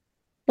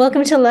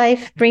Welcome to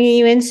Life, bringing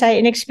you insight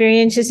and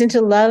experiences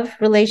into love,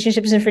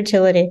 relationships, and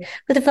fertility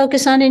with a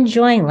focus on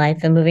enjoying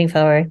life and moving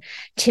forward.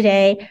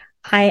 Today,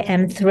 I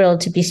am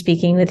thrilled to be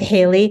speaking with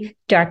Haley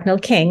Darknell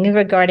King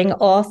regarding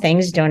all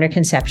things donor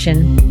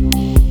conception.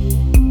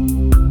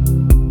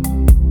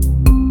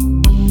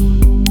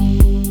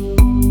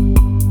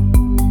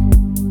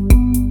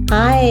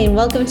 Hi, and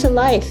welcome to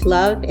Life,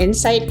 Love,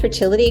 Insight,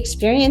 Fertility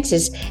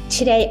Experiences.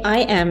 Today,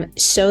 I am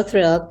so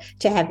thrilled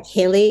to have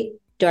Haley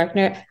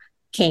Darknell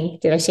King.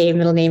 Did I say your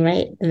middle name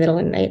right? The middle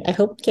one right? I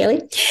hope,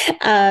 Kaylee.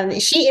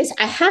 She is,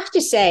 I have to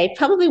say,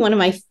 probably one of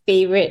my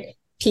favorite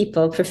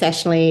people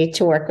professionally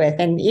to work with.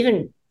 And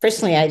even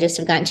personally, I just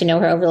have gotten to know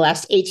her over the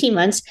last 18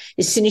 months.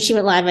 As soon as she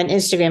went live on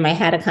Instagram, I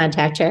had to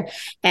contact her.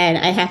 And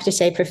I have to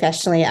say,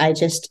 professionally, I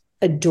just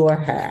adore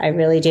her. I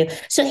really do.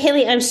 So,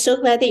 Haley, I'm so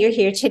glad that you're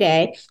here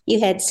today.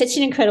 You had such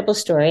an incredible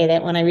story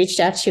that when I reached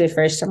out to you at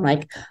first, I'm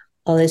like,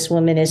 oh, this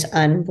woman is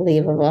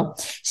unbelievable.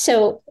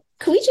 So,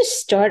 could we just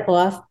start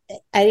off?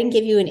 I didn't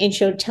give you an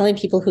intro telling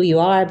people who you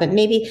are, but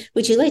maybe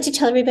would you like to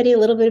tell everybody a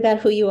little bit about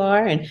who you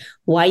are and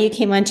why you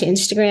came onto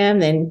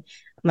Instagram? And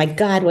my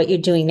God, what you're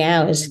doing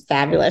now is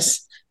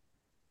fabulous.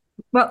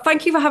 Well,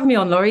 thank you for having me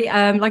on, Laurie.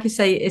 Like I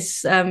say,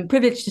 it's a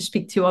privilege to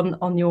speak to you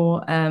on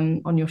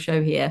your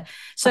show here.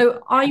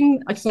 So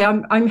I'm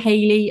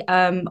Haley.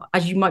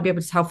 As you might be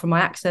able to tell from my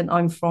accent,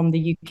 I'm from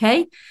the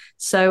UK.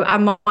 So,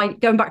 and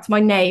going back to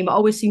my name, it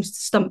always seems to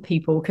stump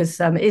people because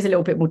it is a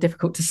little bit more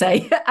difficult to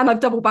say, and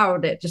I've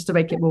double-barreled it just to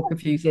make it more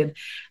confusing.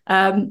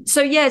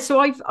 So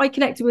I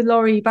connected with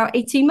Laurie about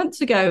 18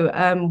 months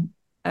ago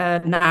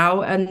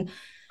now, and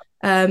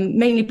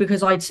mainly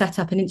because I'd set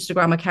up an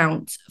Instagram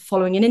account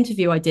following an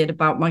interview I did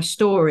about my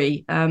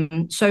story.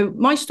 So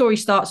my story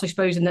starts, I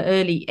suppose, in the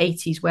early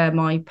 80s, where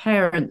my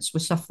parents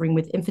were suffering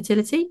with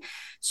infertility.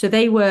 So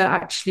they were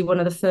actually one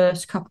of the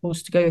first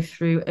couples to go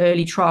through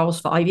early trials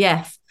for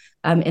IVF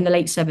in the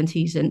late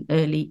 70s and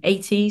early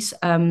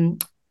 80s.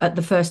 At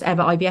the first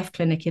ever IVF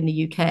clinic in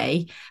the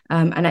UK.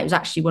 And it was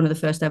actually one of the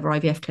first ever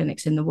IVF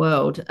clinics in the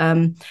world.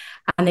 And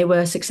they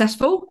were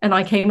successful, and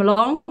I came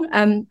along,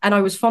 and I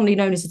was fondly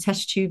known as a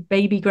test tube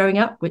baby growing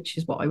up, which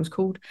is what I was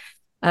called.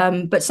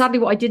 But sadly,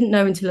 what I didn't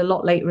know until a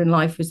lot later in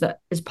life was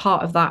that as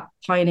part of that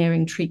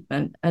pioneering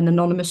treatment, an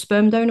anonymous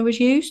sperm donor was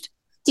used.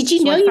 Did you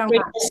So know I you found were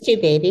that. a test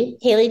tube baby?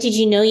 Haley, did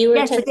you know you were a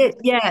Yes, I test did.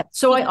 Yeah.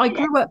 So I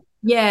grew up.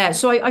 Yeah.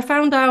 So I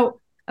found out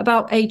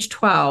about age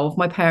 12.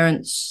 My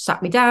parents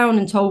sat me down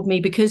and told me,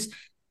 because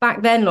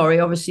back then, Laurie,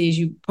 obviously, as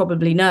you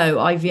probably know,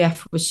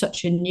 IVF was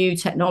such a new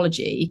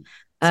technology.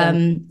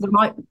 When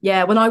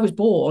I was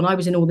born, I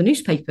was in all the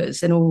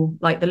newspapers and all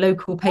like the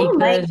local Oh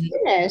my papers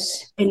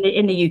goodness.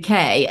 in the UK,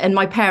 and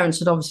my parents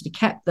had obviously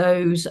kept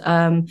those,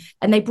 and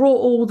they brought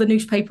all the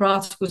newspaper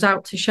articles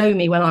out to show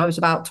me when I was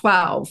about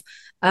 12.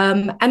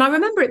 And I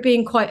remember it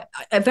being quite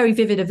a very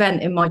vivid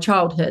event in my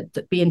childhood,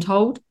 that being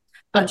told,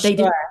 I'm but they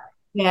sure. didn't.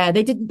 Yeah,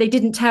 they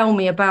didn't tell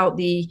me about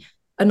the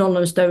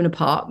anonymous donor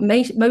part,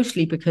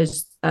 mostly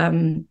because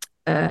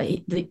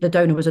the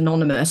donor was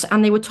anonymous,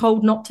 and they were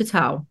told not to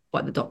tell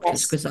by the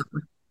doctors Yes. because that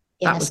was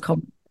Yes.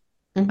 common.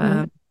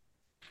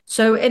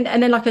 Mm-hmm.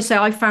 And then, like I say,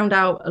 I found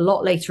out a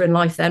lot later in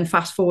life. Then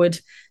fast forward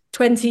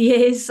 20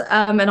 years,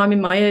 and I'm in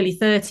my early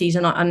 30s,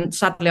 and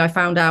sadly I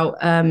found out.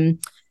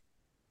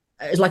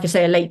 Like I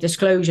say, a late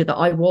disclosure that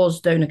I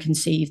was donor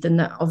conceived, and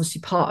that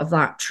obviously part of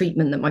that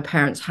treatment that my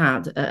parents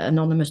had,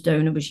 anonymous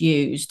donor was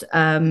used.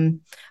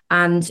 And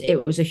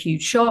it was a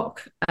huge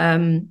shock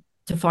to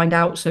find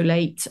out so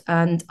late.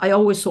 And I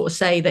always sort of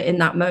say that in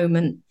that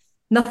moment,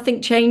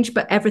 nothing changed,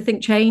 but everything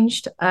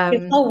changed.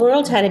 The whole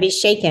world had to be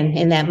shaken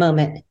in that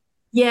moment.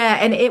 Yeah,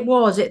 and it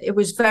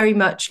was very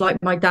much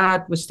like my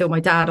dad was still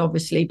my dad,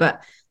 obviously,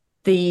 but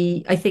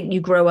I think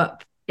you grow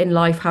up in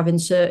life having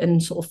certain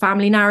sort of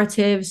family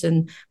narratives,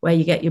 and where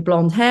you get your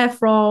blonde hair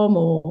from,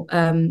 or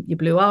your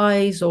blue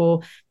eyes,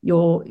 or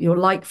your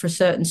like for a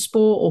certain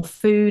sport or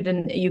food,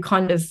 and you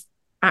kind of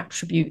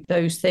attribute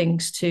those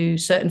things to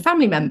certain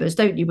family members,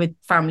 don't you, with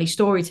family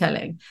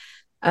storytelling.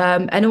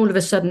 And all of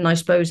a sudden, I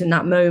suppose in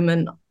that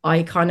moment,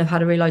 I kind of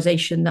had a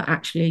realization that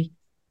actually,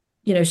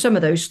 some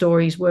of those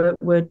stories were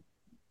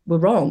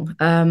wrong.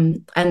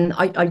 And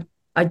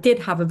I did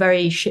have a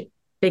very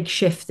big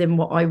shift in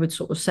what I would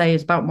sort of say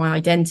is about my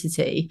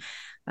identity.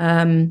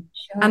 And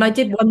I Sure.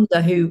 did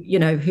wonder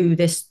who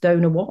this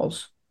donor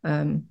was.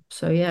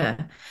 So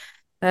yeah.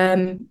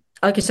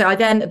 Like I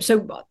said,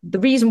 so the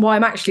reason why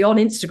I'm actually on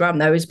Instagram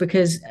though is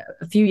because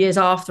a few years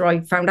after I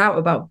found out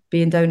about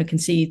being donor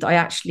conceived, I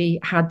actually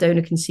had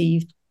donor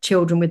conceived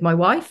children with my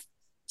wife.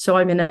 So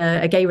I'm in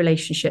a gay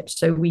relationship.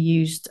 So we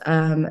used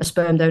a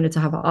sperm donor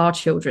to have our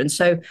children.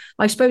 So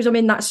I suppose I'm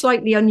in that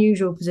slightly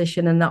unusual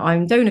position, in that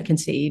I'm donor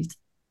conceived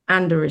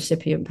and a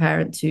recipient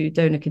parent to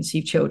donor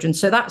conceived children.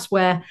 So that's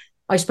where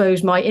I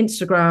suppose my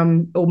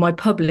Instagram, or my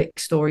public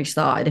story,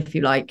 started, if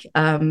you like.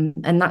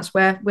 And that's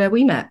where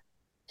we met.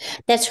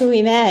 That's where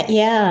we met.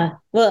 Yeah.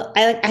 Well,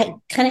 I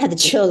kind of had the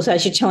chills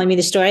as you're telling me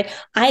the story.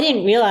 I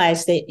didn't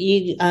realize that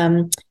you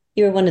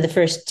you were one of the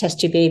first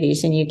test tube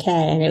babies in UK,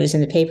 and it was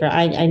in the paper.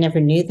 I never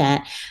knew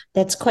that.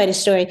 That's quite a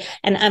story.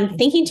 And I'm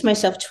thinking to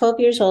myself, 12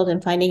 years old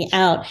and finding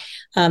out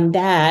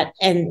that,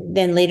 and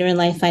then later in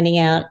life finding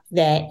out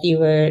that you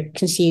were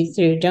conceived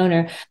through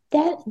donor,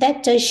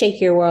 that does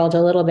shake your world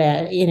a little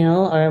bit,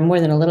 or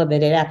more than a little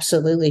bit. It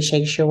absolutely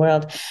shakes your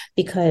world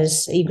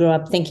because you grew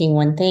up thinking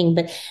one thing.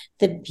 But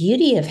the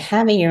beauty of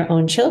having your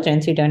own children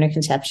through donor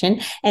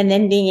conception and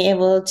then being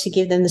able to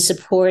give them the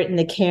support and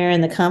the care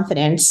and the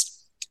confidence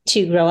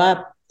to grow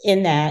up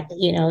in that,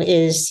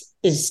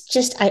 is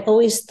just, I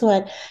always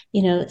thought,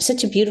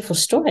 such a beautiful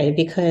story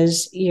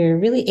because you're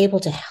really able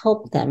to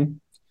help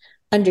them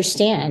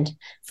understand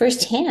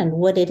firsthand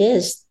what it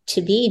is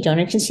to be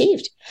donor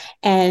conceived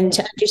and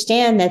to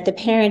understand that the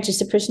parent is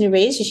the person who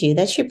raises you.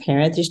 That's your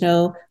parent. There's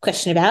no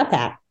question about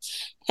that.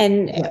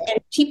 And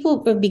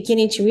people are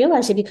beginning to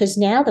realize it because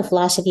now the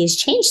philosophy has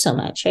changed so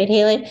much, right,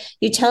 Haley?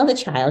 You tell the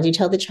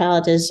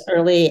child as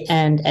early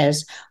and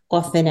as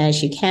often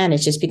as you can. It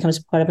just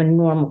becomes part of a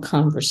normal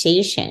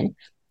conversation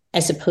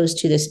as opposed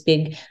to this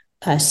big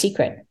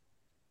secret.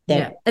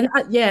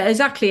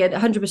 Exactly,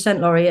 100%,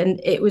 Laurie. And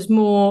it was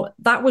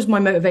that was my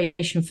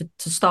motivation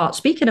to start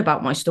speaking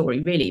about my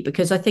story, really,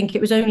 because I think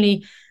it was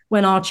only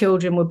when our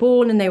children were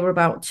born and they were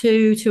about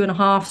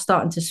 2.5,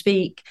 starting to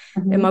speak.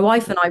 Mm-hmm. And my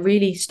wife and I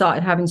really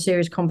started having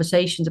serious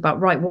conversations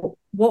about, right,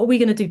 what are we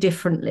going to do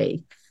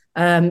differently?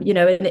 And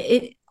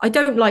I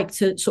don't like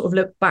to sort of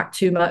look back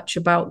too much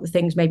about the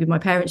things maybe my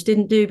parents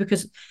didn't do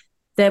because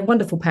they're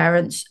wonderful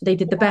parents. They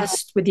did the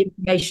best with the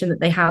information that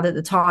they had at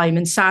the time.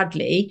 And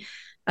sadly,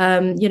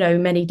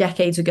 many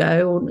decades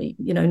ago, or,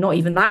 not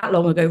even that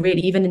long ago,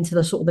 really, even into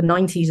the sort of the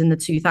 90s and the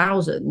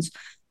 2000s,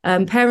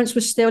 parents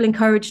were still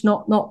encouraged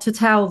not to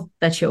tell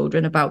their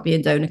children about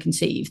being donor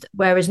conceived.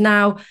 Whereas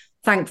now,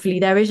 thankfully,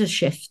 there is a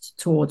shift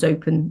towards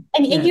open.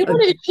 And you're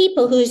one of the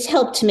people who's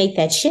helped to make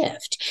that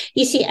shift.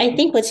 You see, I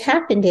think what's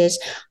happened is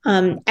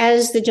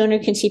as the donor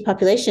conceived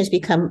population has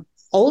become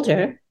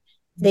older,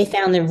 they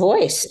found their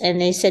voice and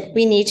they said,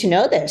 we need to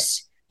know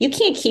this. You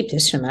can't keep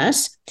this from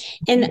us.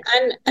 And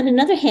on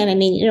another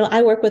hand,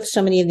 I work with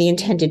so many of the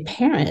intended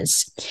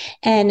parents,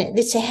 and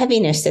it's a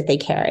heaviness that they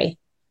carry.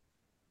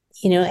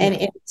 And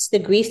it's the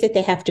grief that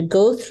they have to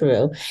go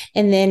through.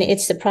 And then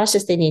it's the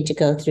process they need to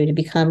go through to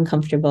become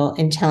comfortable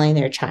in telling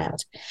their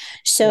child.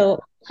 So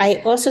I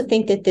also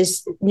think that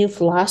this new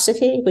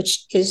philosophy,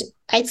 which is,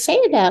 I'd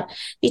say about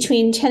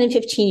between 10 and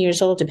 15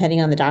 years old,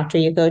 depending on the doctor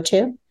you go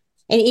to.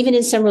 And even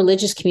in some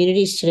religious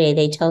communities today,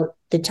 they tell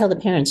the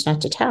parents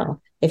not to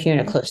tell if you're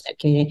in a close-knit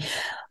community.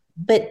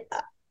 But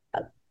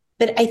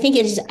I think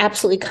it has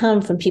absolutely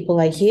come from people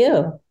like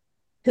you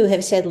who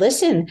have said,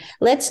 listen,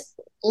 let's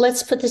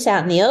put this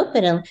out in the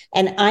open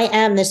and I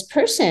am this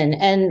person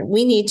and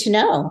we need to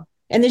know.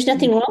 And there's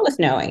nothing wrong with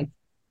knowing.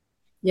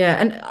 Yeah,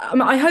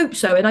 and I hope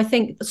so. And I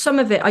think some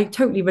of it I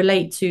totally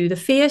relate to the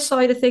fear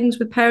side of things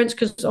with parents,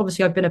 because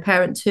obviously I've been a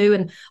parent too,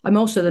 and I'm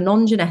also the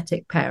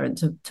non-genetic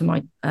parent to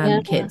my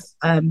kids.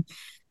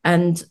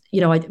 And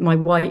I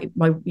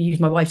used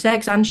my wife's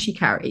eggs and she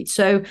carried,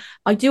 so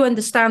I do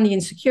understand the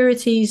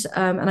insecurities.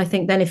 And I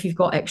think then if you've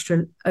got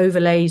extra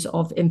overlays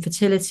of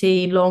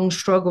infertility, long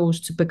struggles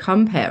to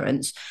become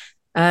parents,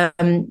 all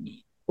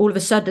of a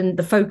sudden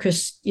the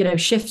focus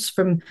shifts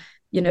from.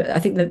 I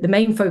think the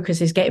main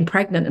focus is getting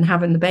pregnant and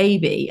having the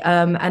baby.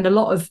 And a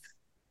lot of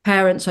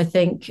parents, I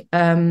think,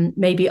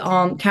 maybe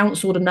aren't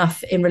counseled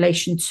enough in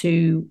relation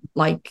to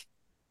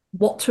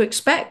what to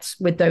expect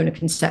with donor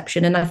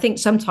conception. And I think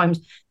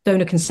sometimes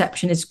donor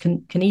conception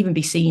can even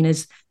be seen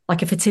as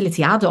like a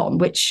fertility add-on,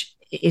 which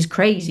is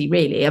crazy,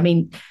 really.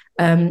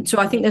 So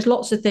I think there's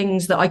lots of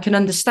things that I can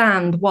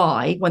understand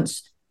why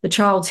once the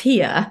child's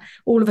here,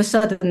 all of a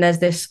sudden there's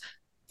this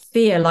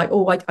fear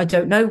I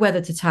don't know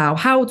whether to tell.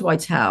 How do I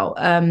tell?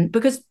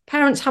 Because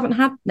parents haven't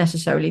had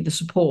necessarily the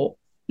support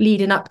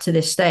leading up to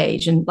this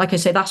stage. And like I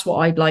say, that's what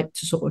I'd like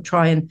to sort of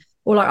try and,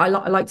 I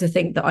like to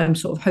think that I'm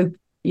sort of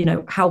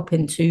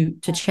helping to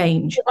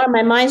change.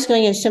 My mind's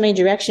going in so many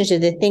directions of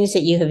the things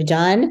that you have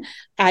done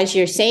as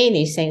you're saying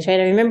these things,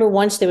 right? I remember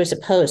once there was a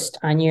post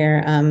on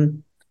your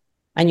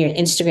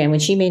Instagram,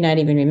 which you may not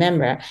even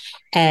remember.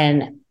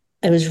 And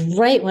it was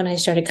right when I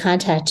started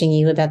contacting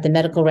you about the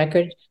medical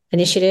record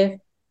initiative,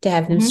 to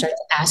have them start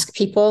to ask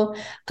people,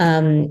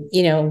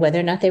 whether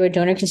or not they were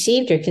donor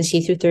conceived or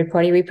conceived through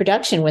third-party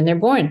reproduction when they're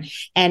born.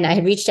 And I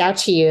reached out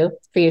to you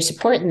for your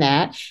support in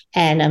that.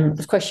 And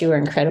of course, you were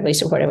incredibly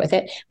supportive with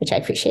it, which I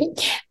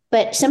appreciate.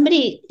 But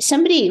somebody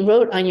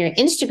wrote on your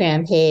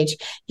Instagram page,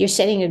 you're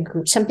setting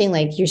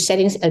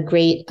a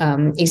great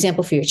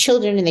example for your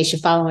children and they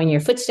should follow in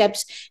your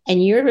footsteps.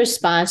 And your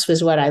response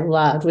was what I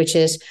loved, which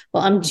is,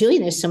 well, I'm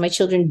doing this so my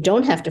children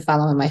don't have to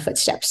follow in my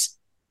footsteps.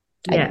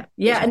 Yeah.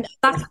 And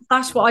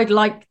that's what I'd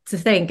like to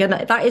think. And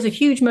that is a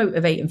huge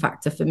motivating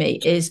factor for me,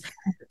 is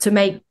to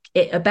make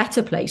it a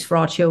better place for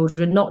our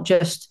children, not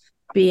just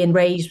being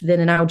raised within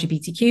an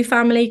LGBTQ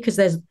family, because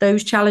there's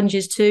those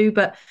challenges too,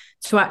 but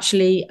to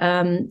actually,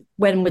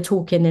 when we're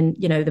talking in,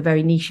 the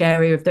very niche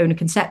area of donor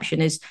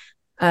conception, is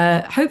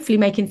hopefully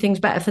making things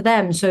better for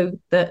them so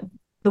that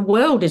the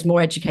world is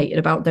more educated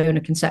about donor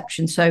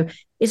conception. So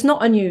it's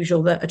not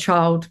unusual that a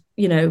child,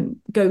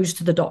 goes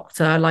to the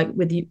doctor, like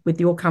with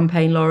your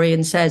campaign, Laurie,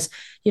 and says,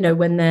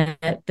 when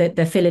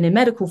they're filling in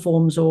medical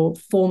forms or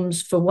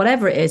forms for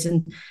whatever it is,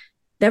 and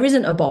there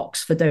isn't a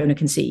box for donor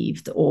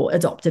conceived or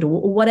adopted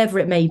or whatever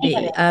it may be.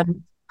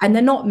 And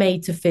they're not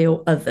made to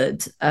feel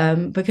othered,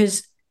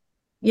 because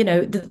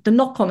the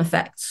knock-on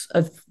effects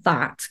of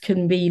that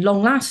can be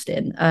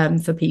long-lasting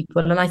for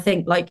people. And I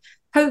think,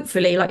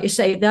 hopefully, like you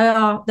say,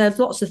 there's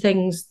lots of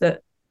things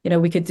that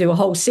we could do a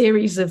whole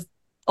series of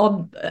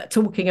on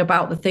talking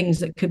about the things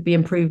that could be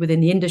improved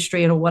within the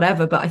industry or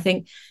whatever. But I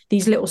think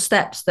these little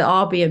steps that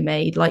are being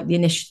made, like the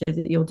initiative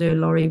that you're doing,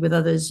 Laurie, with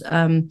others,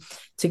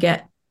 to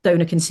get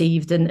donor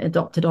conceived and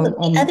adopted on.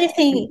 The other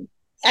thing,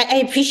 I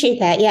appreciate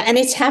that. Yeah. And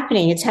it's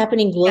happening. It's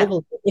happening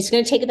globally. Yeah. It's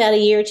going to take about a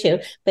year or two,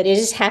 but it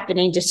is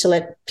happening, just to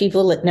let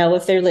people know,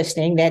 if they're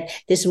listening, that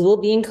this will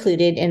be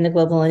included in the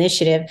global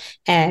initiative.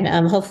 And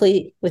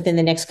hopefully within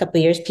the next couple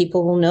of years,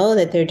 people will know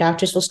that their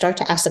doctors will start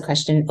to ask the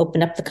question,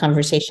 open up the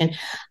conversation.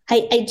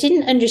 I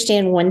didn't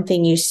understand one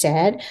thing you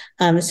said,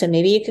 so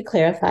maybe you could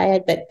clarify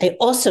it, but I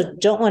also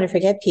don't want to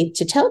forget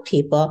to tell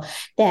people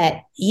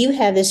that you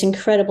have this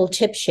incredible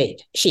tip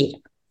sheet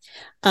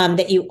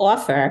that you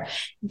offer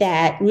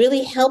that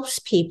really helps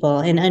people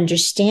in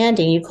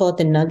understanding. You call it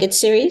the Nugget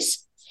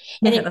series.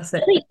 And that's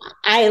it. Really,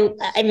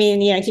 I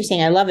mean, I keep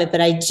saying I love it, but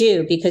I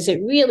do, because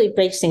it really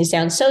breaks things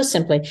down so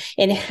simply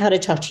in how to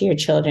talk to your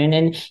children.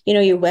 And,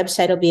 your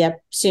website will be up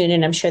soon,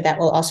 and I'm sure that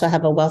will also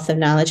have a wealth of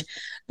knowledge.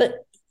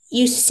 But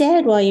you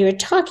said while you were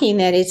talking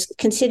that it's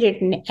considered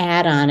an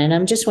add-on, and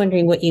I'm just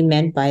wondering what you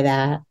meant by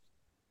that.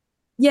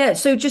 Yeah,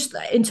 so just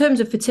in terms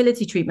of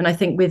fertility treatment, I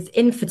think with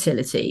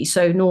infertility,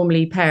 so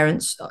normally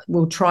parents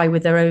will try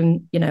with their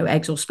own,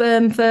 eggs or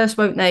sperm first,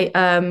 won't they?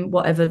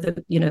 Whatever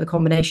the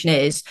combination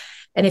is.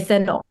 And if they're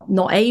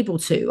not able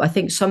to, I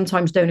think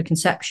sometimes donor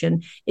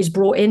conception is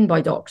brought in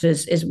by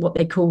doctors, is what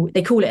they call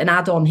it an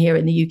add-on here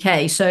in the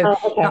UK. So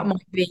that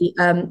might be,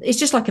 it's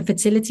just like a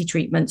fertility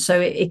treatment. So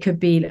it could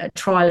be a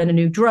trial in a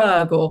new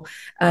drug, or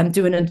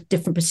doing a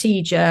different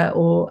procedure,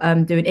 or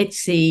doing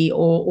ITSI,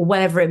 or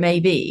whatever it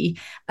may be.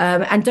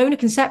 And donor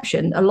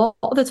conception, a lot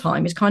of the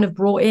time, is kind of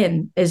brought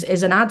in as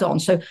an add-on.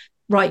 So,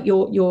 right,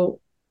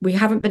 we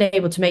haven't been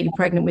able to make you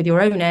pregnant with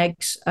your own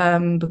eggs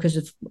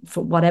because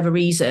for whatever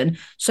reason.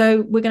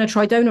 So we're going to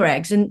try donor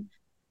eggs. And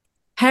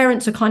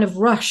parents are kind of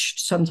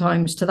rushed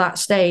sometimes to that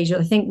stage,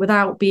 I think,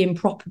 without being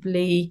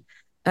properly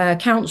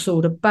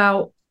counseled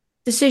about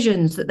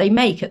decisions that they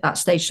make at that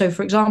stage. So,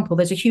 for example,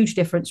 there's a huge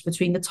difference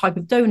between the type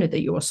of donor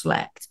that you'll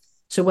select.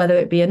 So whether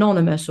it be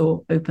anonymous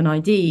or open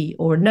ID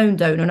or a known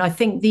donor. And I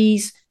think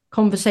these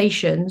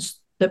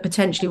conversations that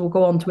potentially will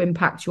go on to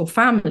impact your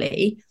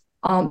family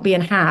aren't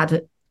being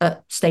had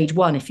at stage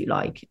one, if you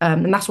like.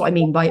 And that's what I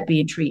mean by it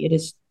being treated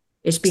as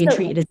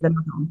treated as an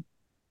add-on.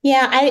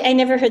 Yeah, I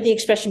never heard the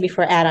expression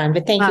before, add-on,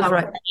 but thank you.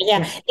 Right.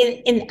 Yeah.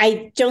 And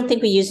I don't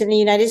think we use it in the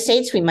United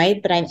States. We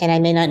might, but I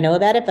may not know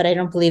about it, but I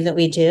don't believe that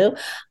we do.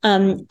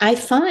 I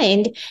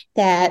find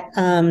that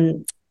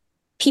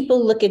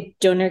people look at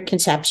donor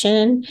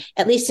conception,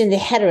 at least in the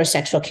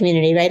heterosexual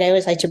community, right? I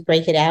always like to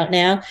break it out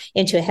now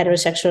into a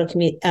heterosexual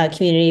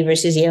community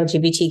versus the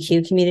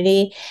LGBTQ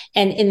community.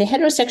 And in the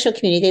heterosexual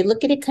community, they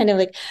look at it kind of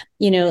like,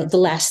 the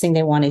last thing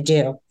they want to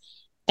do.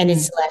 And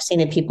it's the last thing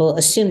that people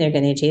assume they're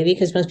going to do,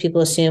 because most people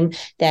assume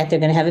that they're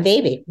going to have a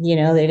baby. They're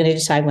going to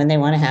decide when they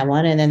want to have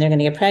one, and then they're going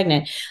to get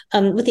pregnant.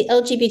 With the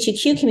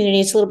LGBTQ community,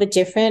 it's a little bit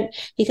different,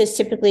 because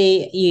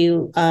typically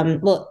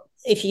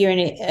if you're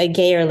in a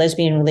gay or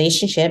lesbian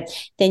relationship,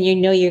 then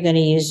you're going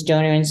to use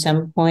donor in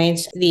some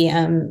points.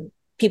 The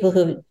people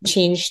who have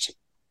changed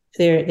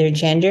their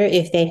gender,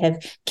 if they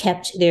have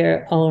kept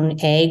their own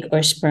egg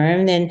or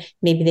sperm, then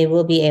maybe they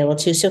will be able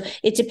to. So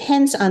it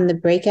depends on the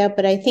breakout,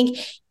 but I think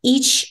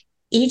each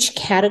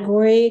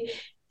category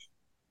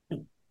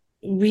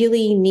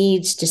really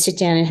needs to sit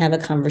down and have a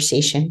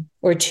conversation,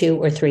 or two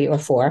or three or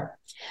four,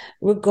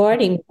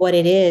 regarding what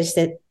it is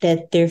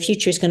that their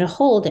future is going to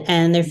hold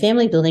and their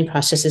family building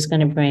process is going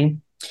to bring.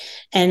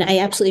 And I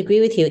absolutely agree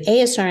with you.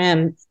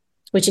 ASRM,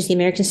 which is the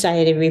American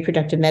Society of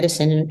Reproductive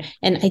Medicine,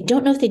 and I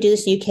don't know if they do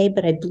this in the UK,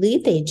 but I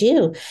believe they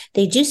do.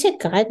 They do set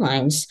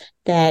guidelines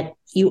that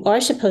you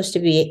are supposed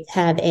to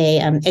have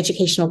a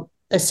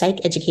psych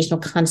educational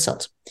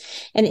consult.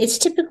 And it's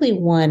typically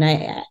one,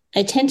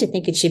 I tend to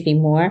think it should be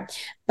more,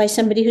 by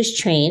somebody who's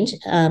trained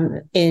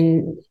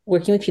in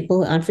working with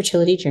people on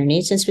fertility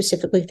journeys, and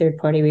specifically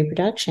third-party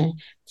reproduction.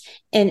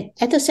 And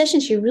at those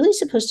sessions, you're really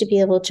supposed to be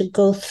able to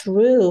go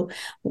through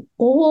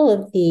all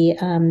of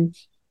the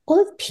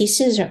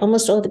pieces, or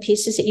almost all the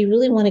pieces, that you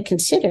really want to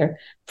consider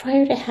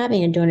prior to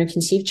having a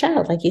donor-conceived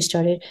child, like you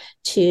started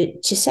to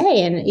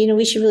say. And,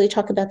 we should really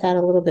talk about that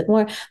a little bit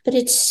more. But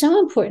it's so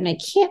important. I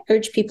can't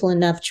urge people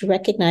enough to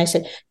recognize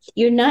that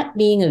you're not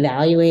being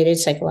evaluated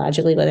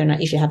psychologically whether or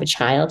not you should have a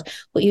child.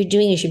 What you're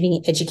doing is you're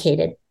being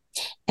educated.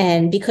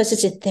 And because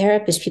it's a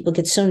therapist, people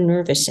get so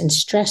nervous and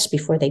stressed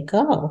before they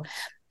go.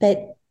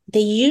 But they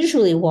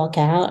usually walk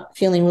out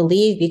feeling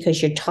relieved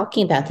because you're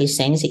talking about these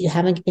things that you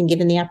haven't been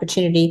given the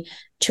opportunity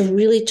to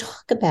really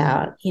talk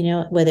about,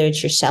 whether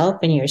it's yourself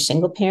and you're a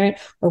single parent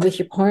or with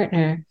your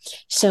partner.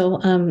 So,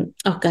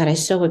 oh God, I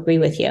so agree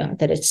with you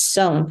that it's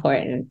so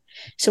important.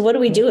 So what do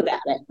we do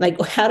about it? Like,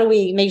 how do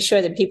we make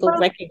sure that people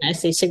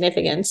recognize the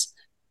significance?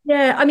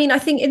 Yeah, I mean, I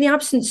think in the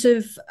absence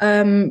of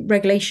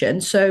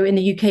regulation, so in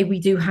the UK, we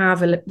do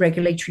have a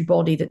regulatory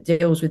body that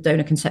deals with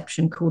donor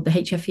conception called the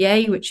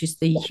HFEA, which is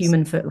the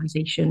Human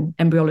Fertilization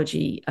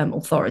Embryology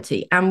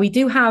Authority. And we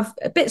do have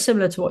a bit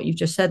similar to what you've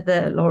just said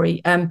there,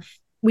 Laurie.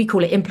 We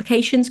call it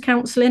implications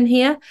counselling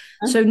here.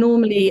 So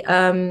normally,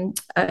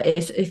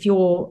 if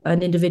you're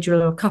an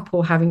individual or a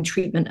couple having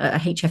treatment at a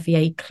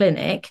HFEA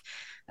clinic,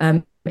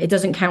 it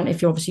doesn't count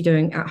if you're obviously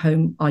doing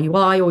at-home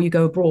IUI or you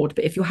go abroad.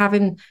 But if you're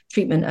having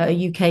treatment at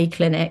a UK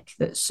clinic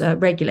that's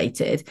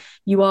regulated,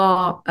 you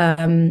are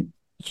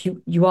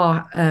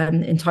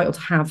entitled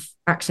to have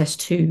access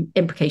to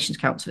implications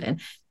counselling,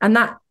 and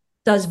that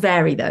does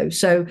vary though.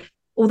 So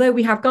although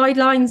we have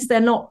guidelines, they're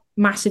not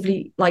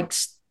massively like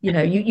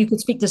you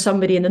could speak to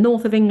somebody in the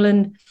north of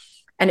England,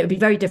 and it would be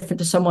very different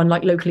to someone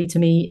like locally to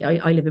me.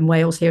 I live in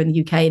Wales here in the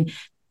UK, and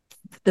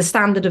the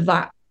standard of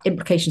that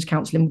implications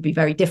counselling would be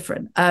very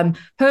different.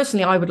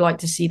 Personally, I would like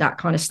to see that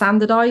kind of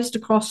standardized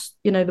across,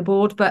 the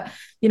board. But,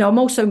 I'm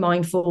also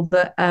mindful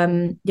that,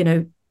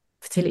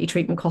 fertility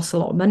treatment costs a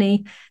lot of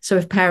money. So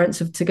if parents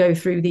have to go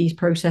through these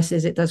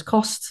processes, it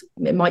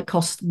might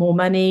cost more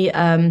money.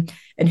 And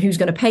who's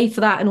going to pay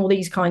for that and all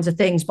these kinds of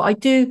things. But I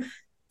do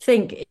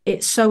think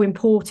it's so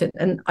important.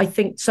 And I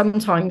think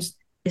sometimes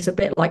it's a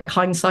bit like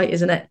hindsight,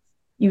 isn't it?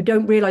 You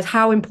don't realize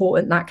how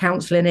important that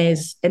counselling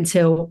is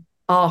until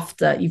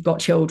after you've got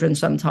children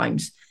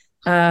sometimes.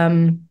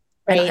 Right.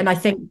 And I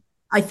think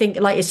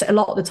like it's a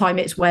lot of the time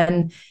it's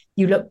when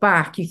you look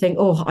back, you think,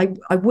 oh,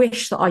 I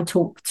wish that I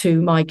talked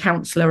to my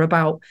counsellor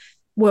about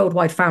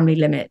worldwide family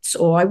limits,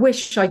 or I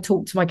wish I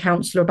talked to my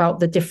counsellor about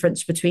the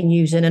difference between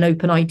using an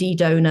open ID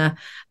donor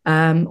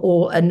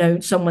or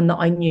someone that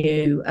I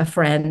knew, a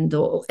friend,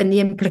 and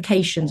the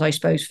implications, I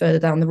suppose, further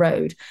down the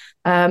road.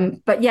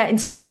 But yeah, in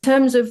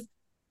terms of,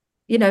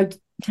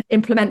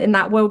 implementing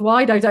that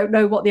worldwide, I don't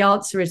know what the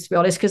answer is, to be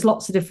honest, because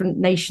lots of different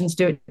nations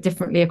do it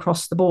differently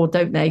across the board,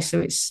 don't they?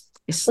 So it's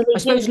I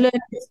suppose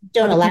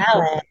don't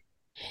allow it.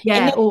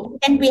 Yeah.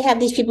 And we have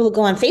these people who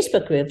go on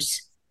Facebook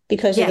groups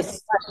because of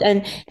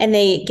and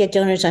they get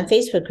donors on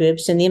Facebook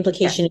groups, and the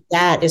implication of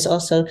that is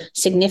also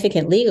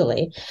significant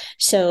legally.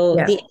 So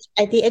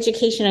the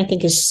education, I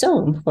think, is so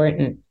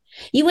important.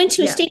 You went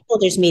to a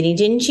stakeholders meeting,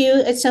 didn't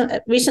you,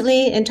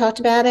 recently, and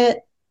talked about it?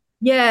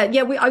 Yeah.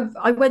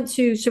 I went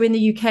to, so in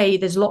the UK,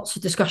 there's lots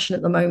of discussion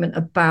at the moment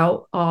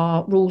about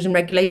our rules and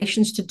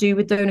regulations to do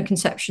with donor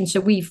conception.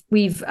 So we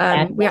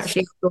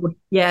actually,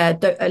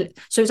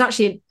 so it's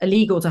actually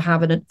illegal to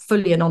have a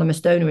fully anonymous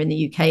donor in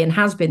the UK, and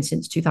has been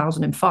since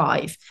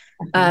 2005.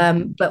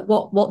 But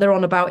what they're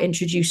on about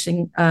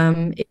introducing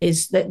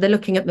is that they're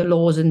looking at the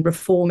laws and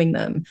reforming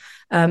them,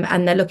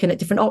 and they're looking at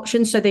different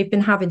options. So they've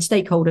been having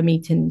stakeholder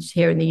meetings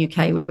here in the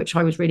UK, which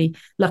I was really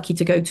lucky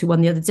to go to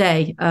one the other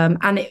day.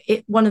 And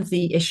one of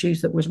the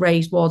issues that was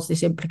raised was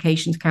this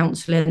implications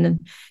counselling,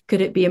 and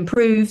could it be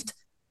improved?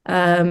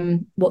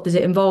 What does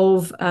it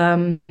involve?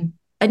 And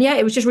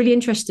it was just really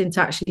interesting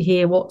to actually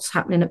hear what's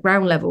happening at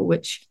ground level,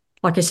 which,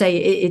 like I say,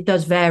 it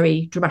does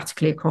vary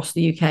dramatically across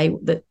the UK,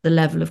 the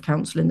level of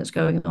counselling that's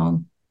going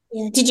on.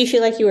 Yeah. Did you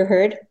feel like you were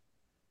heard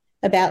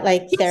about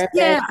therapy?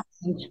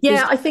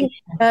 Yeah. I think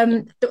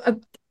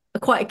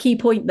quite a key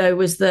point though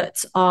was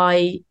that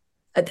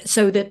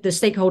the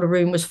stakeholder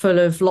room was full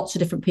of lots of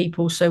different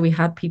people. So we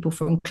had people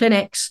from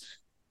clinics,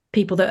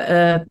 people that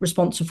are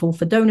responsible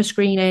for donor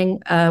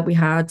screening. We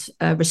had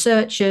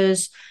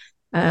researchers.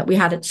 We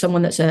had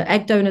someone that's an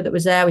egg donor that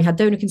was there. We had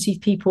donor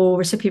conceived people,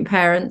 recipient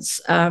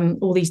parents,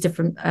 all these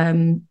different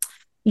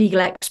legal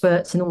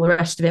experts and all the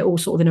rest of it, all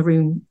sort of in a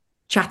room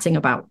chatting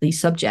about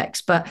these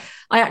subjects. But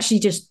I actually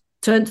just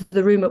turned to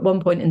the room at one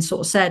point and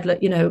sort of said, look,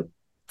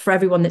 for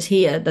everyone that's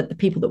here, that the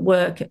people that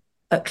work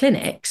at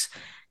clinics,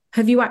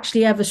 have you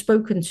actually ever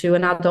spoken to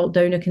an adult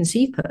donor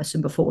conceived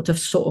person before to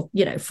sort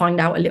of, find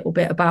out a little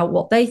bit about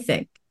what they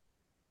think?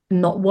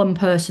 Not one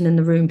person in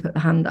the room put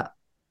the hand up.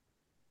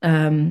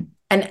 And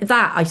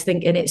that, I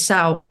think, in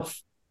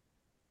itself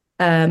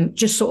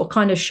just sort of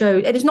kind of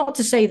showed, it is not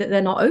to say that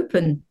they're not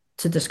open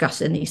to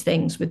discussing these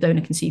things with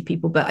donor conceived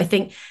people, but I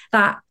think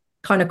that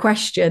kind of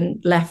question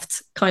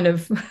left kind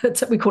of,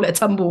 we call it a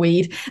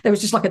tumbleweed. There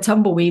was just like a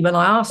tumbleweed when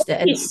I asked it.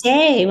 What did you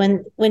say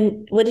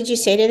what did you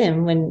say to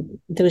them when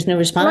there was no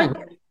response?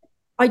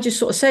 I just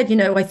sort of said,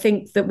 I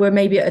think that we're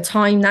maybe at a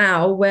time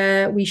now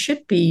where we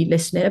should be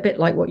listening, a bit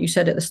like what you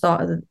said at the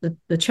start of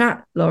the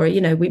chat, Laurie.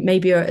 We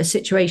maybe are at a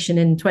situation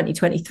in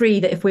 2023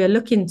 that if we are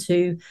looking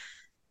to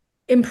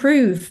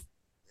improve,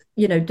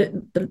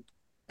 the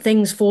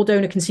things for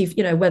donor conceived,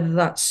 whether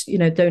that's,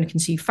 donor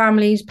conceived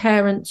families,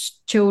 parents,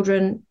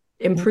 children,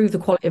 improve the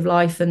quality of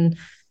life and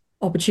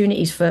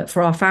opportunities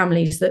for our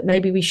families, that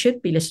maybe we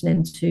should be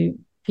listening to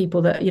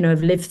people that,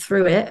 have lived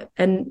through it,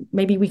 and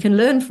maybe we can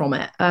learn from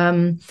it.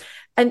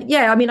 And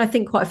yeah, I mean, I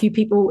think quite a few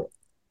people,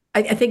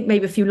 I think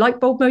maybe a few light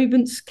bulb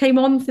moments came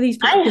on for these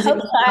people. I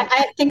hope so.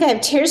 I think I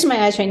have tears in my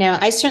eyes right now.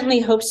 I certainly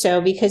hope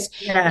so, because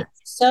Yeah.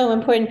 it's so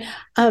important.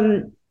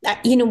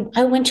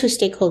 I went to a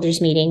stakeholders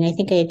meeting. I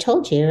think I had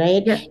told you,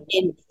 right? Yeah.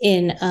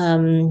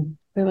 In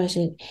where was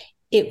it?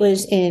 It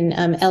was in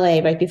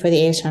LA right before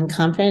the ASRM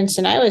conference,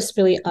 and I was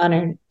really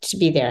honored to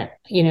be there.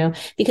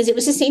 Because it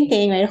was the same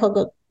thing, right? A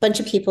whole bunch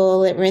of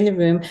people that were in the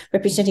room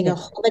representing a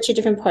whole bunch of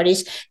different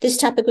parties. This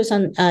topic was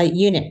on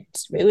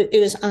units. It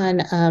was on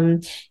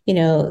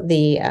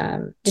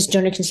the just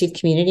donor conceived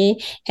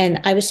community, and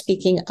I was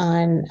speaking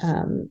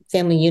on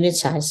family unit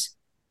size.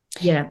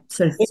 Yeah,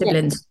 so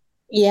siblings.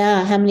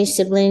 Yeah, how many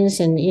siblings,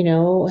 and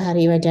how do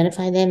you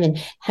identify them, and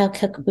how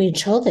can we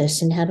control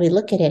this, and how do we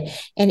look at it?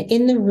 And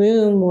in the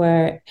room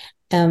were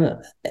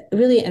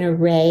really an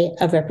array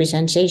of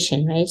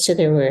representation, right? So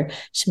there were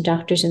some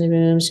doctors in the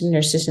room, some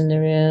nurses in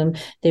the room.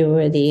 There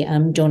were the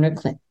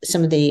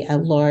some of the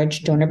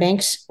large donor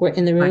banks were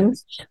in the room,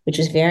 right, which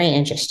was very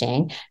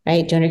interesting,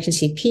 right? Donor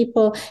conceived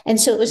people,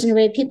 and so it was an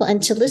array of people, and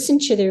to listen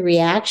to their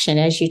reaction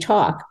as you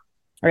talk,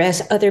 or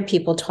as other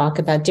people talk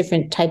about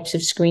different types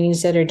of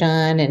screenings that are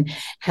done and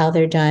how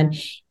they're done.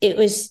 It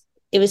was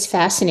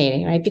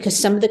fascinating, right? Because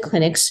some of the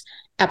clinics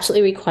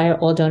absolutely require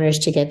all donors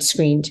to get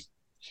screened,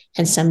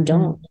 and some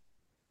don't.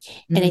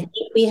 Mm-hmm. And I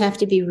think we have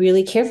to be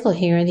really careful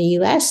here in the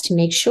US to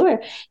make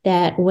sure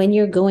that when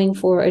you're going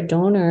for a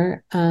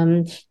donor,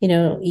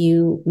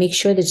 you make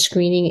sure that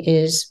screening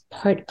is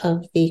part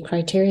of the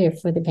criteria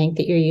for the bank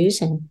that you're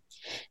using.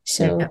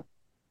 So,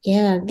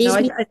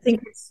 I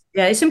think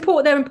it's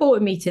important. They're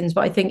important meetings,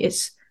 but I think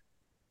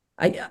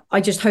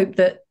I just hope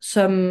that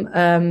some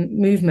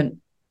movement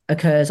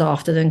occurs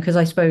after them, because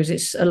I suppose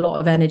it's a lot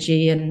of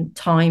energy and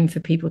time for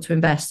people to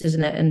invest,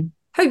 isn't it? And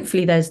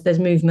hopefully there's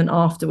movement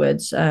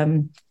afterwards.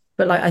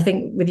 But like, I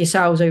think with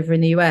yourselves over in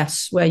the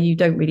US, where you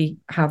don't really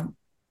have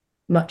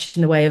much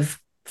in the way of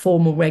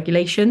formal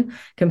regulation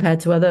compared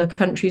to other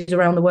countries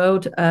around the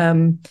world,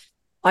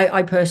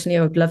 I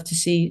personally would love to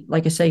see,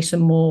 like I say,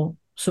 some more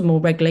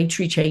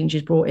regulatory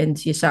changes brought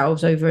into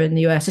yourselves over in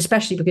the US,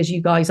 especially because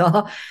you guys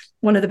are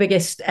one of the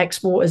biggest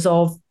exporters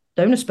of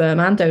donor sperm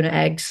and donor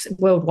eggs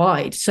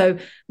worldwide. So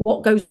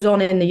what goes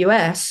on in the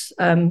US,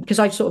 because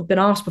I've sort of been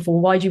asked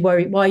before, why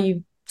are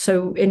you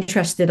so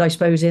interested, I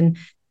suppose, in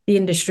the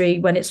industry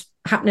when it's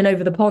happening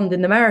over the pond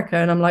in America?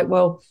 And I'm like,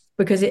 well,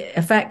 because it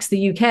affects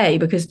the UK,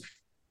 because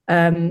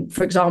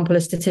for example,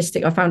 a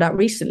statistic I found out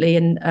recently,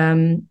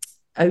 and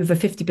over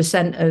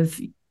 50% of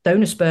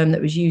donor sperm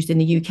that was used in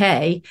the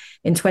UK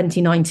in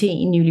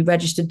 2019, newly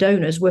registered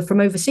donors, were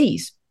from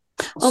overseas.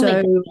 Oh,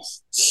 so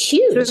it's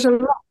huge. There's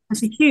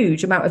a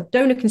huge amount of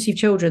donor conceived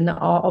children that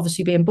are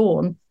obviously being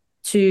born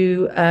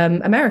to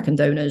American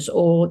donors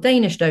or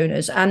Danish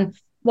donors. And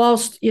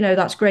whilst,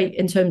 that's great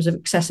in terms of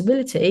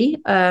accessibility,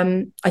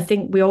 I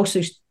think we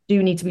also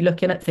do need to be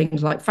looking at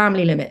things like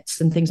family limits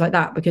and things like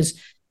that,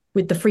 because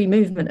with the free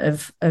movement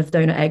of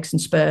donor eggs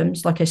and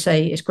sperms, like I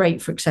say, it's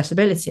great for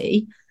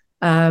accessibility.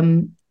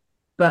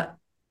 But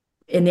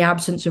in the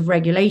absence of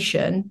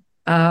regulation,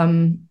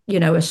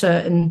 a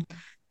certain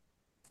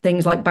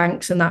things like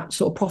banks and that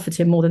sort of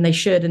profiting more than they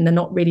should, and they're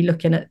not really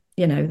looking at,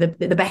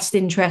 the best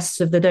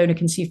interests of the donor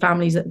conceived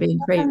families that are being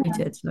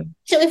created.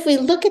 So if we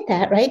look at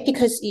that, right,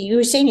 because you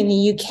were saying in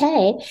the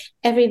UK,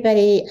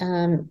 everybody,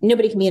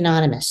 nobody can be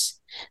anonymous,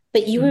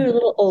 but you were a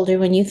little older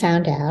when you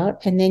found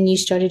out, and then you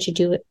started to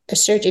do a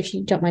search, if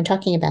you don't mind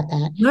talking about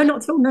that. No,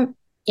 not at all, no.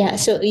 Yeah,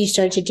 so you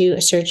started to do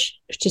a search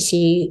to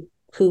see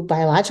who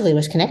biologically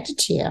was connected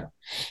to you.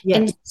 Yeah.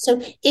 And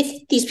so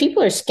if these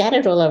people are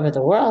scattered all over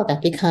the world,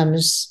 that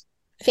becomes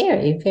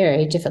very,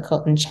 very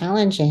difficult and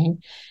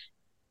challenging.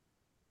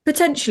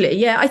 Potentially,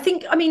 yeah. I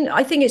think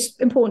it's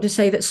important to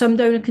say that some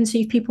donor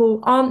conceived people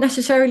aren't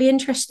necessarily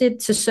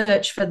interested to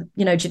search for,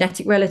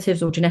 genetic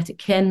relatives or genetic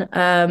kin.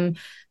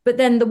 But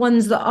then the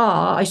ones that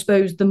are, I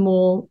suppose, the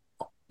more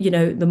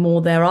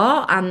there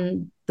are,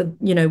 and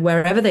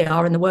wherever they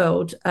are in the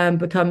world,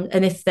 become,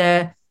 and if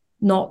they're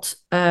not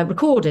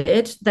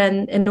recorded,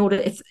 then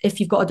if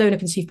you've got a donor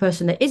conceived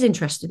person that is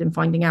interested in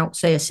finding out,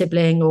 say, a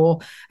sibling or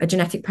a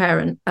genetic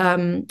parent,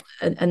 and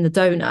the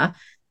donor,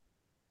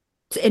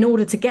 in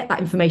order to get that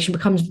information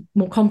becomes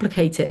more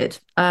complicated.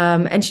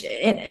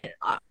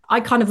 I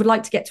kind of would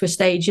like to get to a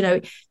stage,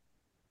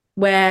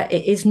 where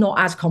it is not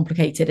as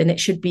complicated and it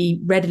should be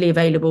readily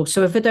available.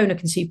 So if a donor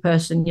conceived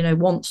person,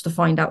 wants to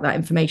find out that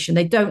information,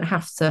 they don't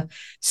have to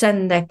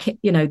send their,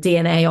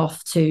 DNA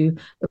off to,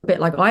 a bit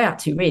like I had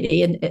to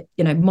really,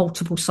 and,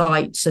 multiple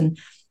sites, and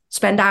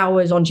spend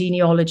hours on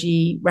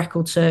genealogy,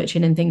 record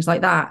searching and things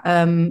like that.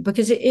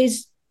 Because it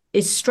is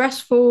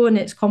stressful and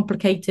it's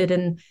complicated.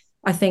 And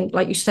I think,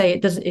 like you say,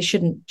 it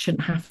shouldn't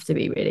shouldn't to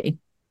be really.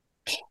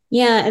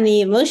 Yeah. And the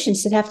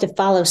emotions that have to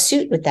follow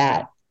suit with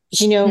that,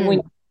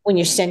 when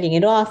you're sending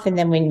it off, and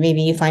then when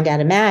maybe you find out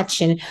a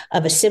match of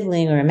a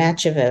sibling, or a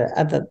match of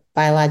a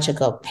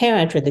biological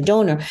parent or the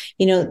donor,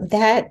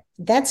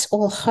 that's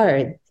all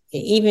hard,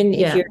 even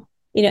if you're,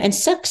 and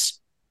sucks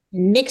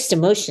mixed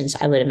emotions,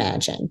 I would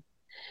imagine.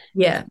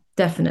 Yeah,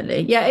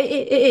 definitely. Yeah,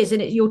 it is.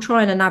 And you're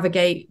trying to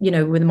navigate,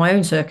 with my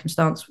own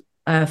circumstance,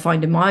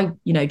 finding my,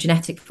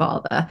 genetic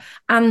father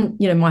and,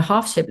 my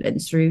half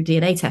siblings through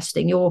DNA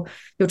testing. You're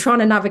trying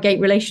to navigate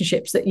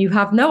relationships that you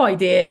have no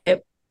idea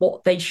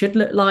what they should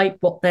look like,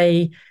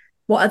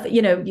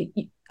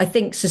 I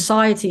think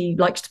society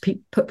likes to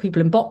put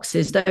people in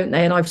boxes, don't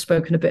they? And I've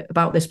spoken a bit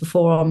about this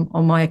before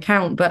on my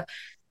account, but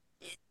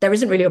there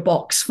isn't really a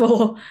box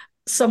for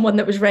someone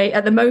that was raised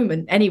at the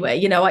moment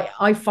anyway.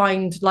 I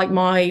find like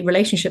my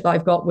relationship that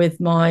I've got with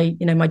my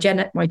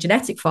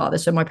genetic father,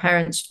 so my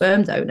parents'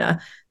 sperm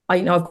donor,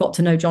 I've got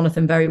to know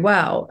Jonathan very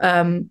well,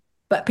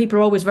 but people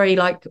are always very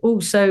like, oh,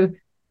 so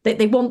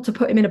they want to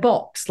put him in a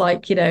box,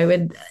 like,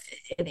 and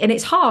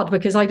it's hard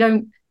because I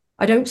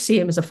don't see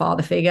him as a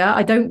father figure.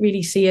 I don't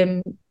really see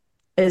him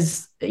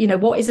as,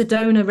 what is a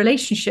donor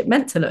relationship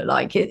meant to look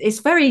like? It's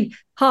very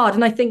hard.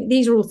 And I think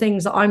these are all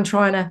things that I'm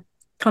trying to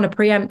kind of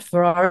preempt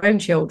for our own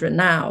children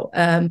now,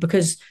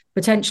 because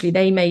potentially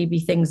they may be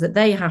things that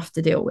they have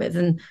to deal with.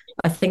 And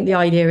I think the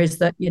idea is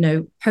that,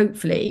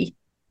 hopefully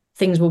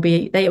they'll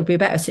be a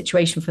better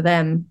situation for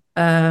them,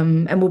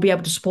 and we'll be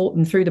able to support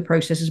them through the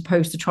process as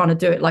opposed to trying to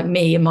do it like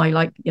me and my,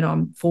 like,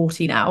 I'm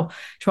 40 now,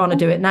 trying to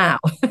do it now.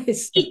 Do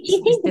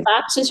you think the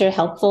boxes are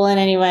helpful in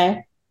any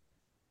way?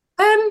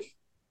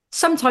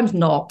 Sometimes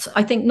not.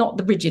 I think not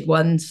the rigid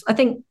ones. I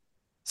think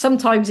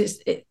sometimes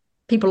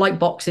people like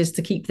boxes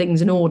to keep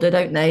things in order,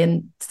 don't they?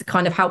 And to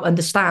kind of help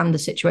understand the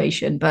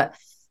situation. But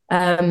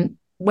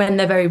when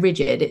they're very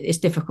rigid, it's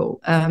difficult.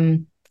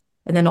 And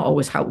they're not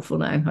always helpful.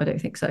 No, I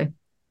don't think so.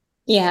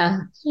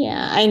 Yeah,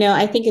 I know.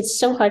 I think it's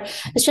so hard,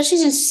 especially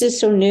since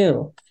it's so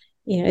new.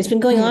 It's been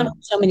going on for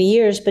so many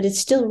years, but it's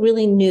still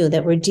really new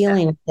that we're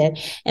dealing with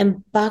it.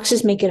 And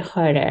boxes make it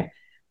harder.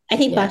 I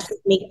think boxes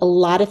make a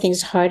lot of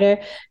things harder,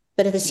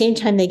 but at the same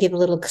time, they give a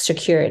little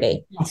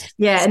security.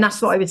 Yeah, and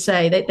that's what I would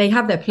say. They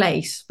have their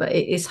place, but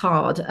it is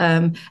hard.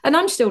 And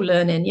I'm still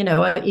learning,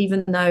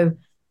 even though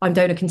I'm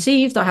donor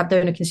conceived, I have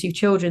donor conceived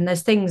children.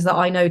 There's things that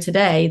I know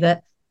today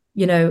that,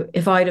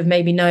 if I'd have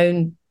maybe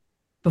known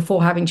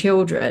before having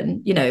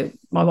children,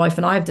 my wife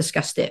and I have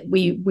discussed it.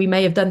 We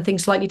may have done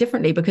things slightly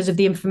differently because of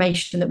the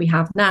information that we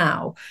have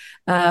now.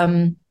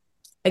 And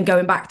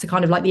going back to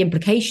kind of like the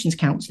implications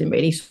counselling,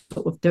 really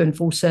sort of doing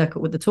full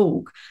circle with the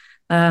talk.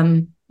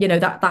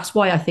 That's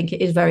why I think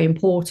it is very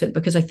important,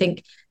 because I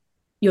think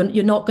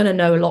you're not going to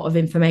know a lot of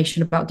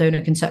information about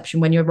donor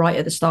conception when you're right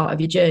at the start of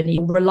your journey.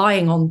 You're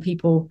relying on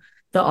people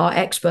that are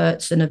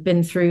experts and have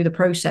been through the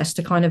process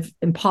to kind of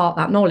impart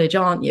that knowledge,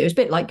 aren't you? It's a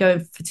bit like going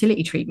for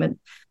fertility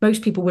treatment.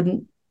 Most people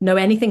wouldn't know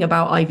anything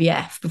about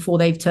IVF before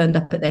they've turned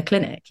up at their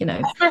clinic,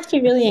 I have to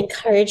really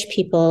encourage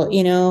people,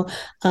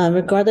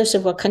 regardless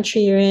of what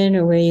country you're in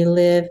or where you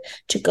live,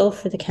 to go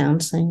for the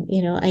counseling.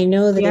 I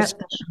know that it's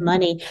extra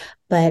money,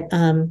 but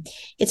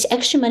it's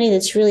extra money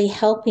that's really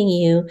helping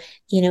you,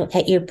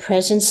 at your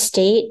present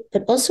state,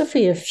 but also for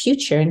your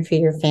future and for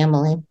your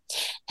family.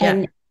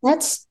 And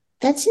that's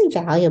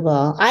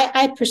invaluable.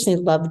 I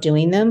personally love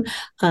doing them.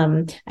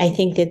 I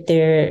think that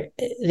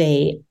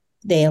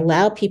they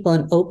allow people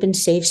an open,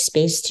 safe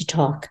space to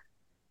talk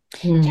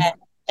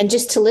and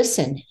just to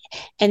listen.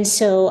 And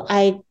so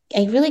I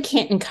really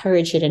can't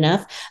encourage it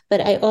enough,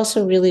 but I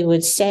also really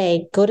would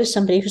say, go to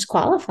somebody who's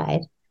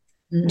qualified.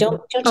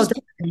 Don't just,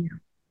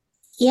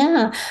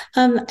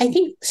 I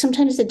think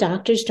sometimes the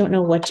doctors don't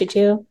know what to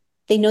do.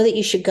 They know that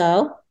you should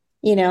go,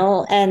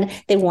 and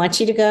they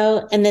want you to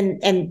go,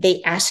 and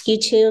they ask you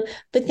to,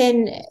 but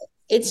then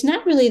it's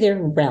not really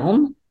their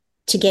realm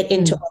to get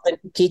into all the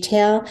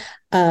detail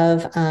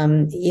of,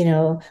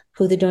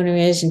 who the donor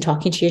is and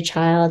talking to your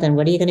child and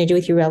what are you going to do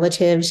with your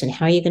relatives and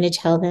how are you going to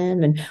tell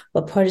them and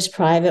what part is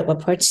private, what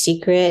part's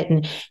secret,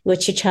 and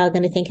what's your child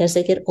going to think as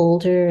they get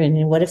older,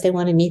 and what if they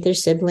want to meet their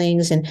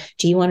siblings, and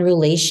do you want a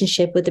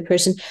relationship with the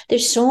person?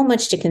 There's so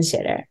much to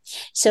consider.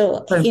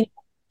 So,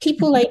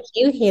 people like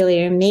you,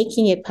 Haley, are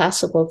making it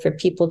possible for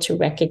people to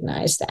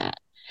recognize that.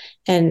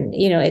 And,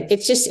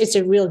 it's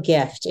a real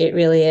gift. It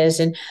really is.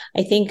 And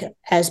I think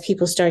as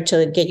people start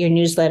to get your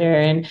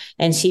newsletter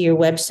and see your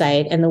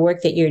website and the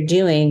work that you're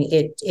doing,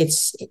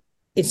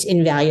 it's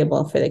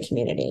invaluable for the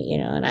community,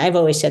 and I've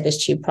always said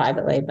this to you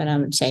privately, but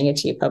I'm saying it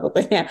to you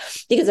publicly now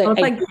because I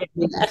do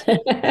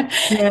that.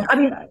 Yeah, I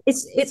mean,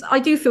 I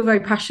do feel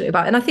very passionate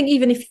about it. And I think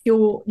even if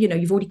you're,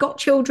 you've already got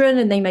children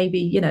and they may be,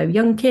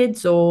 young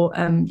kids or,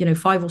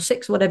 5 or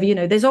 6, or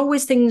whatever, there's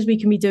always things we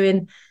can be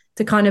doing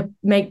to kind of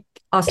make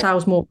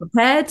ourselves more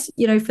prepared,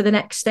 for the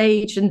next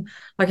stage. And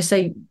like I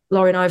say,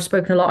 Laurie and I have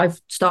spoken a lot. I've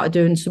started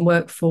doing some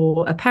work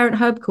for a parent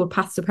hub called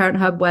Paths to Parent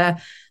Hub,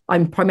 where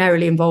I'm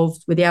primarily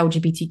involved with the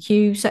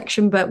LGBTQ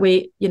section, but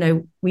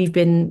we've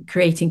been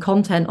creating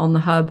content on the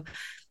hub,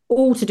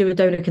 all to do with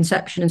donor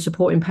conception and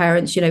supporting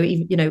parents,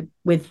 even,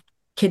 with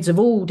kids of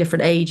all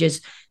different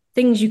ages,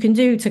 things you can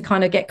do to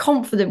kind of get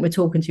confident with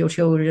talking to your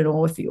children,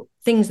 or if you're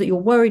things that you're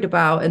worried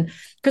about. And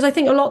because I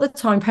think a lot of the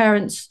time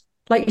parents,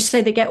 like you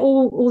say, they get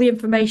all the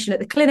information at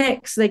the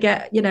clinics, they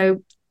get,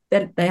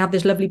 they have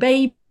this lovely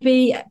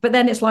baby, but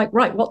then it's like,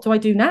 right, what do I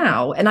do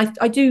now? And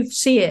I do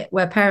see it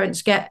where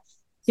parents get,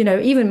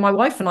 even my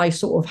wife and I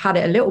sort of had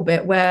it a little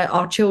bit where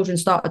our children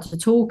started to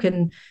talk,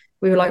 and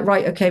we were like,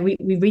 right, okay, we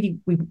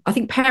I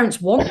think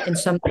parents want in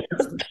some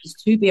instances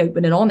to be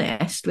open and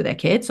honest with their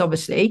kids,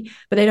 obviously,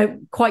 but they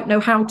don't quite know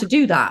how to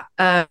do that.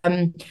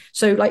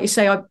 So like you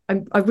say,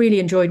 I really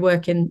enjoyed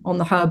working on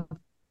the hub,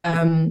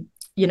 for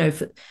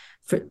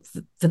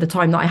the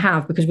time that I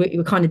have, because we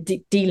were kind of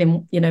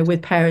dealing,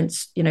 with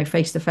parents,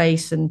 face to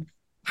face, and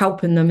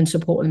helping them and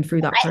supporting them through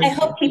that process. I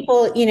hope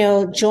people,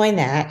 join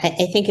that.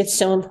 I think it's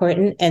so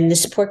important, and the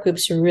support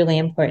groups are really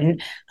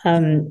important.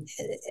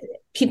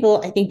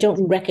 People, I think,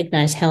 don't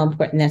recognize how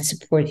important that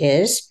support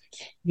is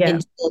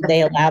until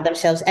they allow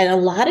themselves. And a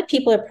lot of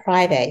people are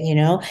private,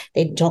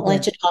 they don't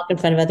like to talk in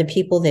front of other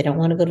people. They don't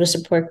want to go to a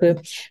support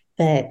group.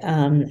 But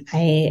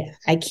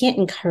I can't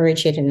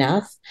encourage it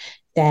enough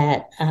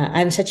that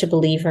I'm such a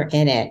believer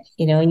in it,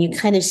 and you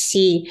kind of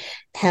see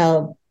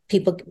how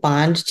people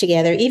bond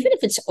together, even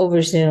if it's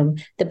over Zoom.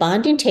 The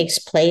bonding takes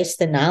place,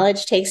 the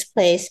knowledge takes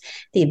place,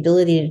 the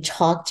ability to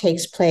talk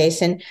takes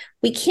place. And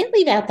we can't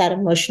leave out that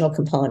emotional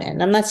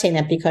component. I'm not saying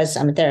that because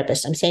I'm a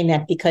therapist. I'm saying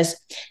that because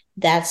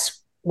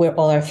that's where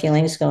all our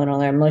feelings go and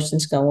all our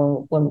emotions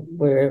go when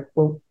we're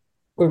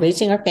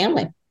raising our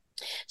family.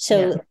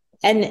 So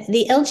and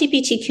the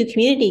LGBTQ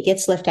community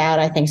gets left out,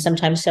 I think,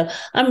 sometimes. So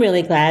I'm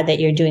really glad that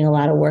you're doing a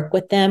lot of work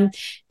with them.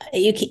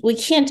 We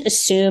can't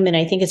assume, and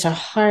I think it's a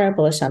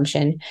horrible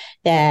assumption,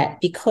 that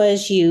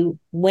because you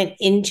went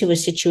into a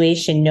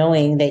situation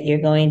knowing that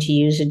you're going to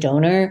use a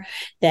donor,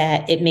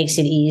 that it makes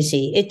it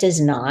easy. It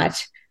does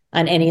not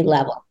on any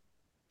level.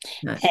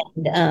 No.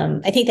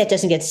 And I think that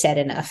doesn't get said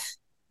enough.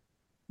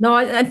 No,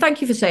 and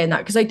thank you for saying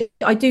that, because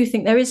I do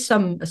think there is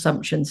some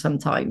assumption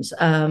sometimes,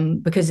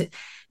 because,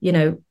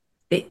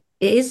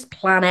 it is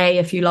plan A,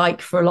 if you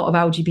like, for a lot of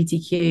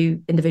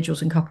LGBTQ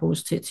individuals and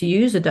couples to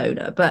use a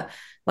donor. But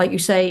like you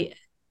say,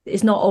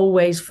 it's not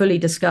always fully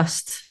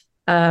discussed,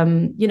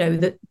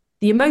 the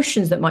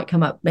emotions that might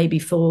come up maybe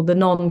for the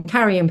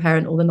non-carrying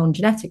parent or the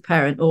non-genetic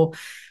parent, or,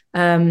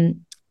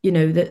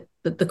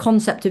 the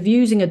concept of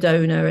using a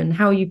donor and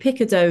how you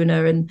pick a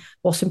donor and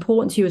what's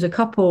important to you as a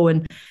couple.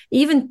 And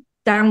even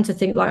down to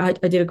think, like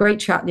I did a great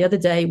chat the other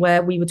day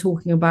where we were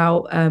talking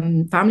about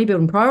family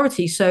building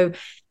priorities. So,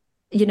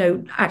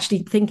 actually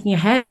thinking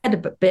ahead a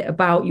bit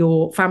about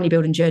your family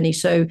building journey.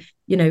 So,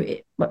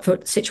 for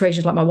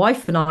situations like my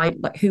wife and I,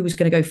 like who was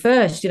going to go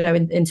first,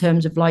 in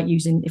terms of like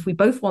using, if we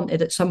both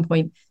wanted at some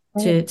point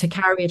to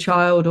carry a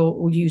child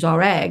or use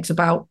our eggs,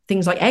 about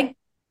things like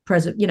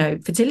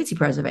fertility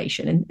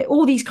preservation and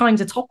all these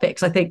kinds of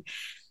topics, I think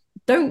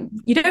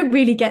you don't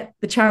really get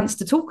the chance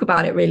to talk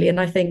about it really. And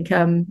I think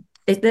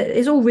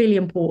it's all really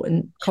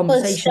important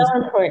conversations. Well, it's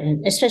so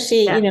important,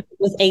 especially,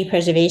 with egg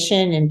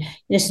preservation. And,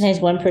 sometimes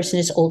one person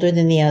is older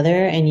than the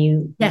other, and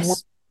you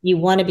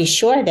want to be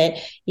sure that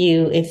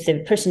if the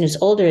person who's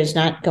older is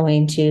not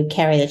going to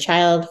carry the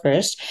child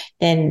first,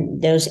 then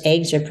those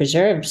eggs are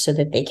preserved so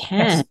that they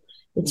can.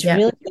 It's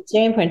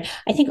very important.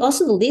 I think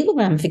also the legal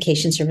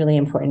ramifications are really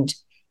important.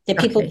 That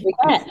people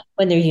forget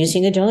when they're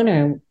using a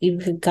donor.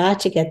 You've got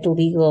to get the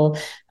legal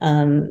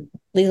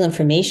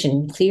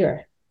information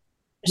clear.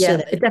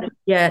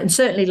 And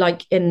certainly,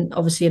 like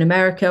obviously in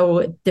America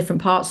or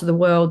different parts of the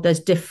world, there's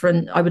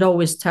different. I would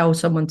always tell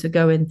someone to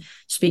go and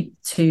speak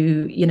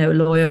to a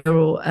lawyer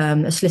or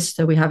a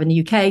solicitor we have in the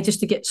UK, just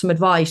to get some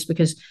advice,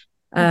 because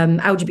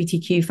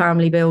LGBTQ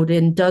family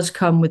building does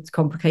come with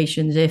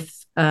complications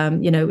if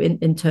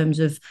in terms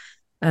of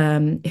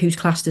who's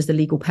classed as the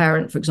legal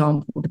parent, for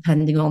example,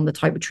 depending on the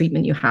type of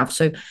treatment you have.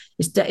 So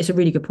it's a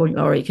really good point,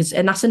 Laurie,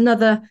 and that's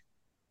another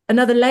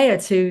layer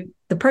to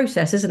the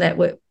process, isn't it?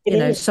 Where,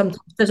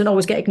 sometimes doesn't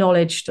always get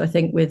acknowledged, I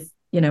think, with,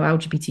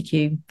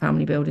 LGBTQ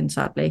family building,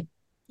 sadly.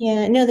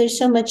 Yeah, no, there's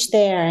so much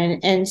there.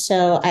 And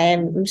so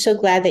I'm so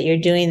glad that you're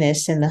doing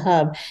this in the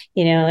hub,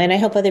 and I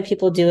hope other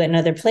people do it in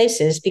other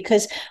places,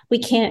 because we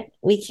can't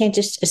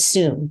just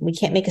assume. We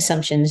can't make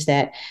assumptions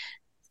that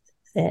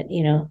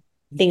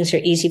things are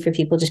easy for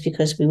people just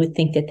because we would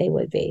think that they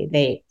would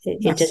be.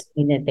 It doesn't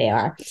mean that they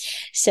are.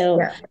 So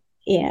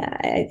yeah,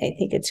 I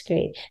think it's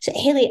great. So,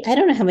 Haley, I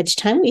don't know how much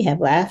time we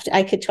have left.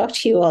 I could talk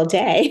to you all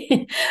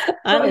day.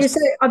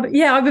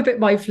 I'm a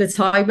bit mindful of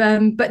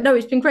time. But no,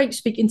 it's been great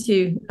speaking to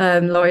you,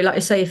 Laurie. Like I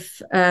say,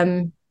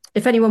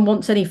 if anyone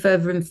wants any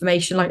further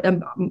information, like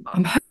I'm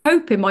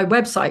hoping my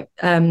website,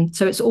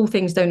 so it's All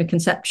Things Donor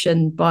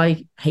Conception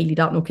by Hayley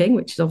Dartnell King,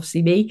 which is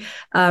obviously me,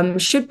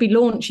 should be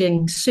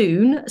launching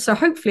soon. So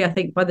hopefully, I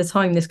think by the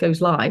time this goes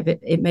live,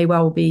 it may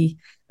well be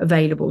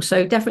available.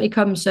 So definitely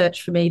come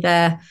search for me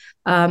there.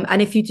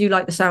 And if you do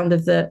like the sound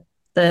of the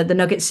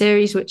Nugget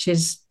series, which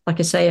is,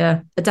 like I say,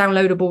 a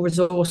downloadable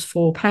resource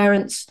for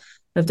parents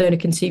of donor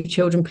conceived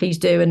children, please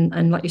do.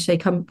 And like you say,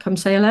 come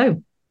say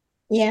hello.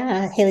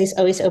 Yeah, Haley's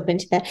always open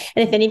to that.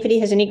 And if anybody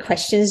has any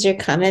questions or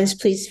comments,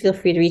 please feel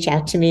free to reach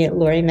out to me at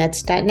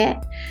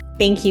lauriemetz.net.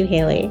 Thank you,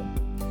 Haley.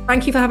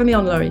 Thank you for having me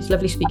on, Laurie. It's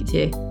lovely speaking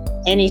to you.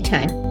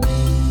 Anytime.